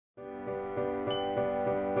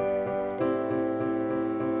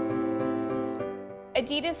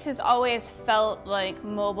Adidas has always felt like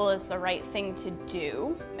mobile is the right thing to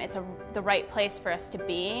do. It's the right place for us to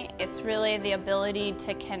be. It's really the ability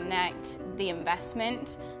to connect the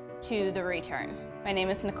investment to the return. My name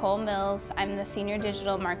is Nicole Mills. I'm the Senior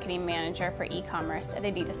Digital Marketing Manager for e-commerce at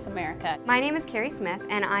Adidas America. My name is Carrie Smith,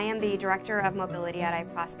 and I am the Director of Mobility at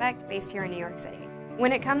iProspect, based here in New York City.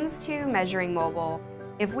 When it comes to measuring mobile,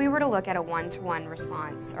 if we were to look at a one-to-one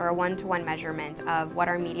response or a one-to-one measurement of what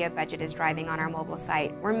our media budget is driving on our mobile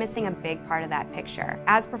site, we're missing a big part of that picture.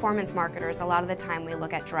 As performance marketers, a lot of the time we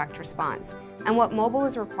look at direct response. And what mobile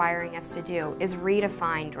is requiring us to do is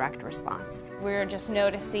redefine direct response. We're just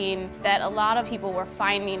noticing that a lot of people were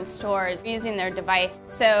finding stores using their device.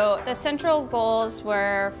 So the central goals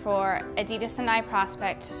were for Adidas and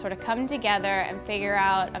iProspect to sort of come together and figure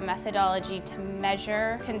out a methodology to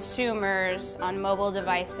measure consumers on mobile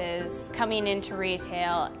devices coming into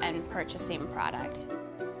retail and purchasing product.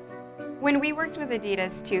 When we worked with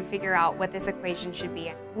Adidas to figure out what this equation should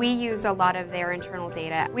be, we used a lot of their internal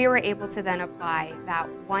data. We were able to then apply that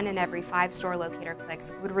 1 in every 5 store locator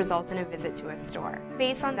clicks would result in a visit to a store.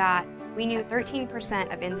 Based on that, we knew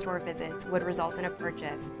 13% of in-store visits would result in a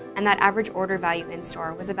purchase, and that average order value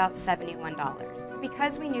in-store was about $71.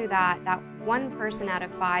 Because we knew that 1 person out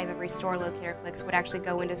of 5 every store locator clicks would actually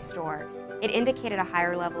go into store, it indicated a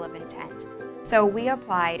higher level of intent. So we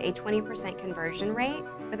applied a 20% conversion rate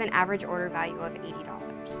with an average order value of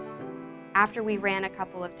 $80. After we ran a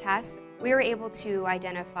couple of tests, we were able to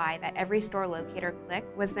identify that every store locator click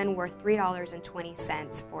was then worth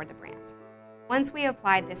 $3.20 for the brand. Once we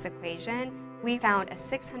applied this equation, we found a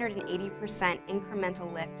 680%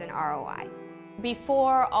 incremental lift in ROI.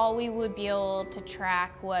 Before, all we would be able to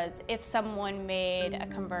track was if someone made a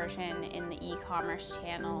conversion in the e-commerce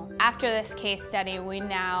channel. After this case study, we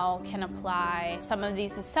now can apply some of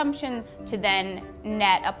these assumptions to then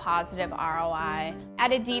net a positive ROI.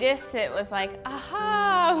 At Adidas, it was like,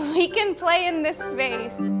 aha, we can play in this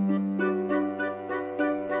space.